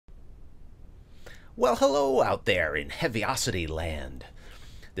Well, hello out there in Heaviosity land.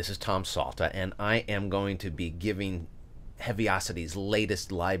 This is Tom Salta, and I am going to be giving Heaviosity's latest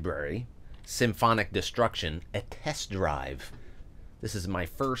library, Symphonic Destruction, a test drive. This is my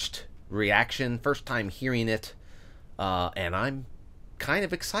first reaction, first time hearing it, and I'm kind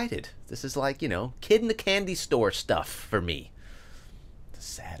of excited. This is like, kid in the candy store stuff for me. It's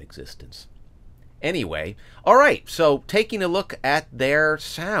a sad existence. Anyway, all right, so taking a look at their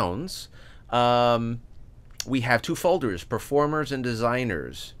sounds, we have two folders, performers and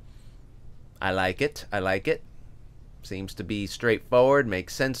designers. I like it. I like it. Seems to be straightforward,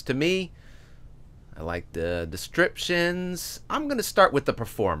 makes sense to me. I like the descriptions. I'm going to start with the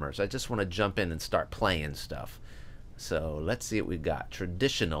performers. I just want to jump in and start playing stuff. So let's see what we got.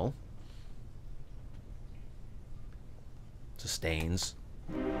 Traditional. Sustains.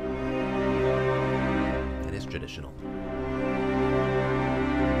 It is traditional.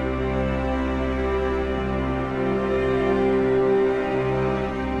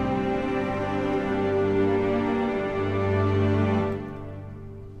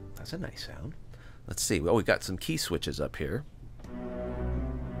 That's a nice sound. Let's see. Oh, we got some key switches up here.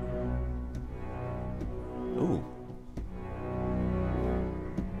 Ooh.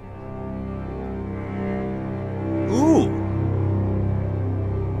 Ooh.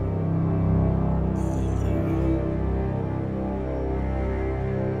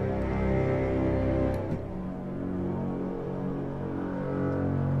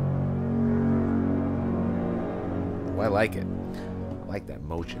 Oh, I like it. I like that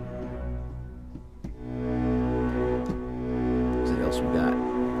motion. What else we got?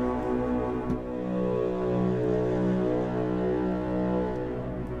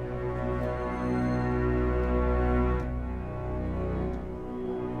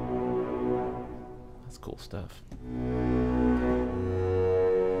 That's cool stuff.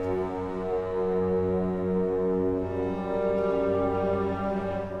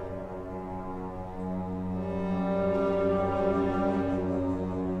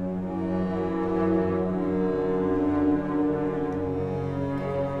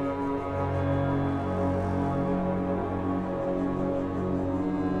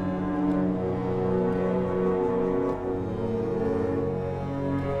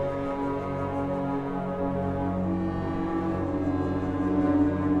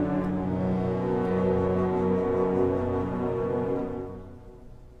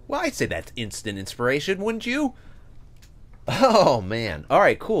 Well, I'd say that's instant inspiration, wouldn't you? Oh, man. All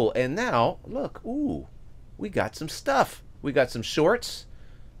right, cool. And now, look. Ooh, we got some stuff. We got some shorts,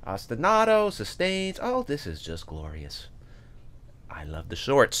 ostinato, sustains. Oh, this is just glorious. I love the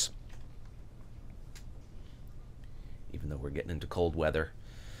shorts. Even though we're getting into cold weather.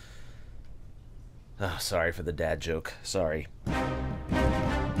 Oh, sorry for the dad joke. Sorry.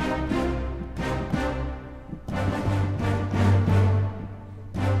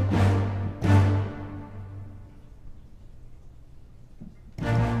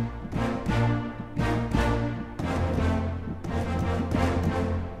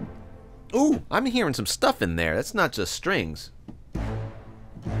 Ooh, I'm hearing some stuff in there. That's not just strings.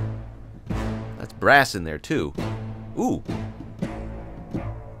 That's brass in there, too. Ooh.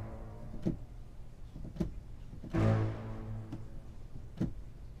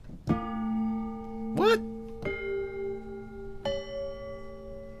 What?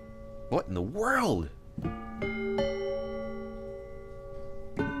 What in the world?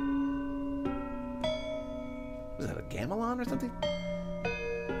 Is that a gamelan or something?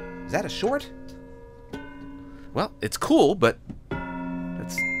 Is that a short? Well, it's cool, but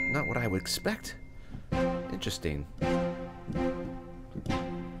that's not what I would expect. Interesting.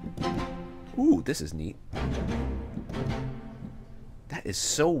 Ooh, this is neat. That is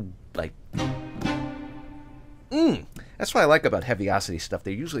so, like... That's what I like about Heaviosity stuff.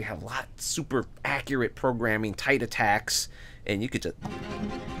 They usually have a lot super accurate programming, tight attacks, and you could just...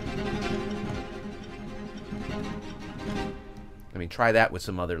 I mean, try that with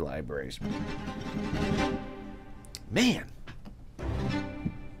some other libraries. Man,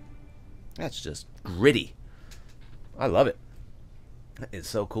 that's just gritty. I love it. It's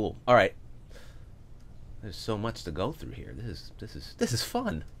so cool. All right, there's so much to go through here. This is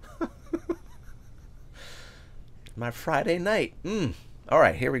fun. My Friday night. All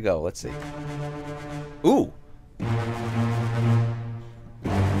right, here we go. Let's see. Ooh.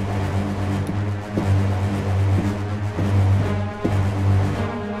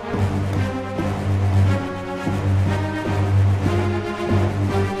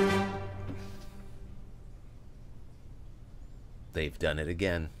 They've done it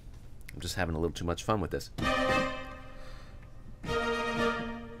again. I'm just having a little too much fun with this.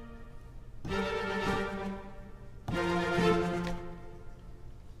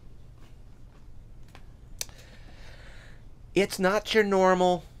 It's not your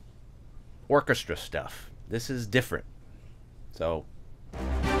normal orchestra stuff. This is different. So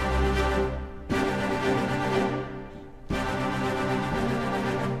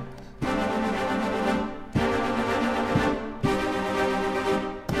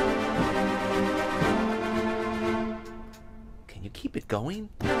can you keep it going?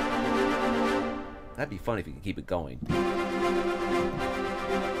 That'd be fun if you could keep it going.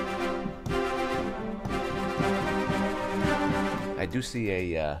 I do see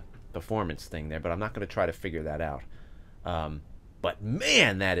a performance thing there, but I'm not going to try to figure that out. But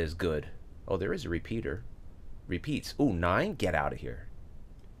man, that is good. Oh, there is a repeater. Repeats. Ooh, 9? Get out of here.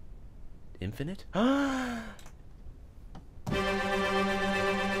 Infinite?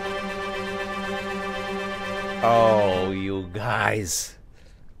 Oh, you guys.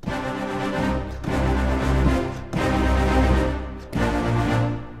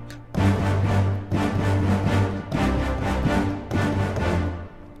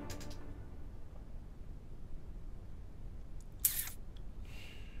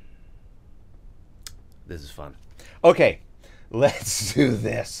 This is fun. Okay, let's do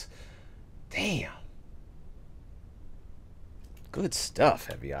this. Damn. Good stuff,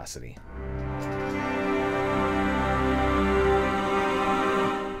 Heaviosity.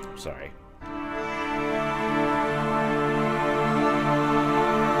 Sorry.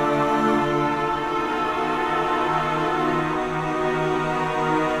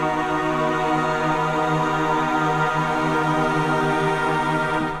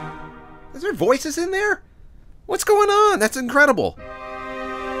 Is there voices in there? What's going on? That's incredible.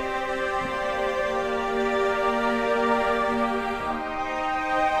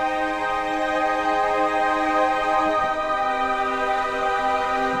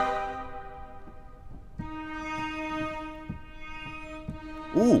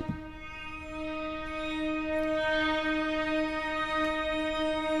 Ooh.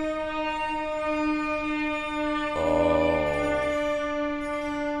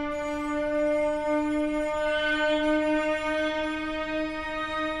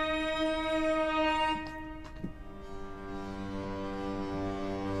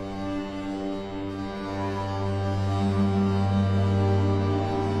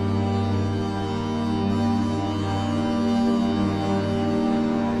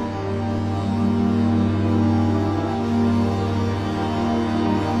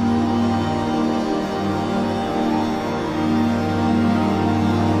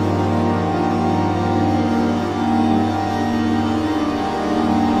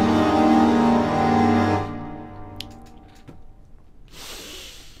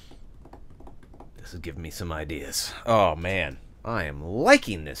 This is giving me some ideas. Oh man, I am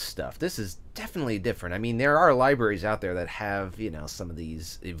liking this stuff. This is definitely different. I mean, there are libraries out there that have, you know, some of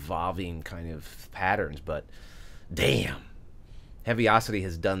these evolving kind of patterns, but damn, Heaviosity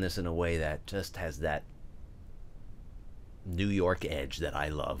has done this in a way that just has that New York edge that I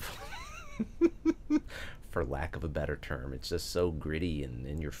love. For lack of a better term. It's just so gritty and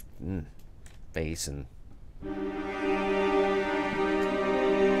in your face and...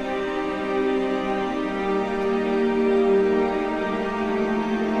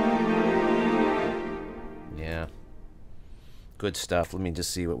 yeah. Good stuff. Let me just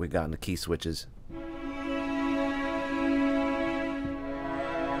see what we got in the key switches.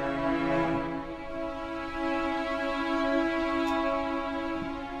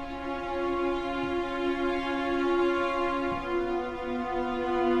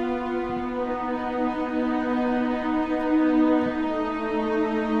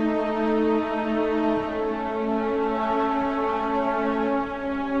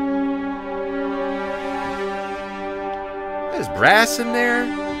 There's brass in there.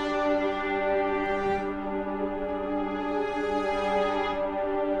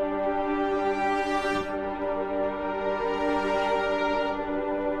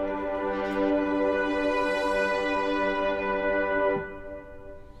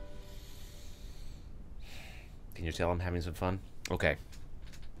 Can you tell I'm having some fun? Okay.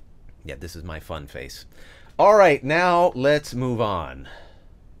 Yeah, this is my fun face. All right, now let's move on.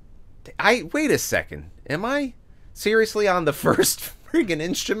 Wait a second. Am I seriously on the first friggin'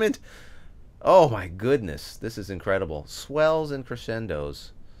 instrument? Oh my goodness, this is incredible. Swells and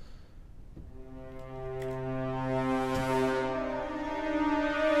crescendos.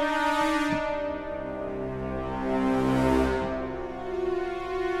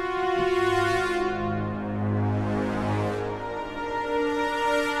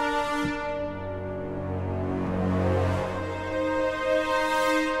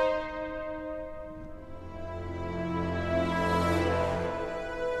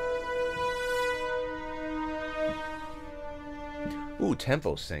 Ooh,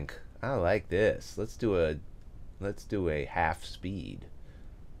 tempo sync. I like this. Let's do a half speed.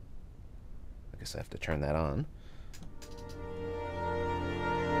 I guess I have to turn that on.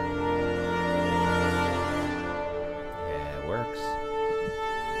 Yeah, it works.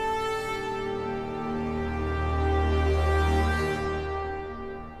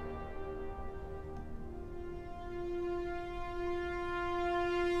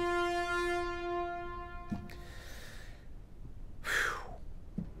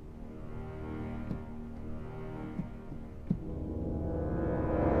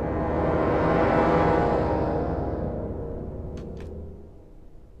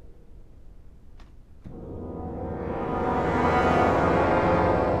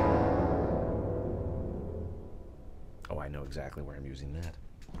 Oh, I know exactly where I'm using that.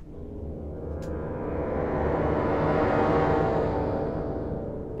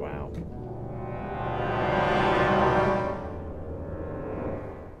 Wow.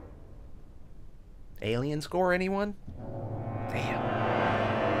 Alien score, anyone? Damn.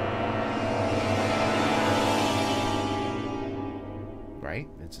 Right?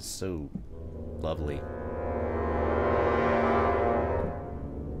 It's just so lovely.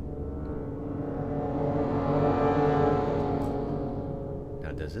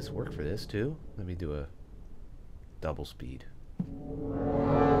 Now, does this work for this too? Let me do a double speed.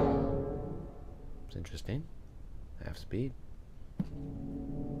 It's interesting. Half speed.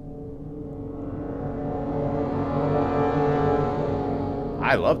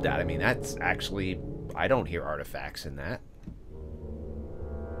 I love that. I mean, that's actually... I don't hear artifacts in that.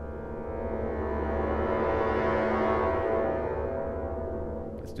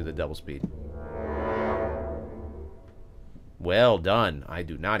 Let's do the double speed. Well done. I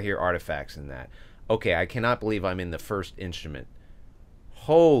do not hear artifacts in that. Okay, I cannot believe I'm in the first instrument.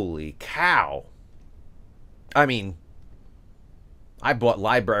 Holy cow. I mean, I bought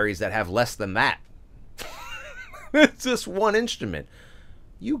libraries that have less than that. It's just one instrument.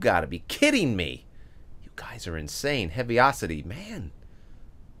 You gotta be kidding me. You guys are insane. Heaviosity, man.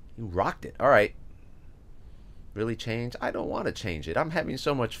 You rocked it. All right. Really change? I don't want to change it. I'm having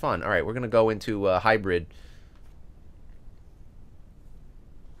so much fun. All right, we're going to go into hybrid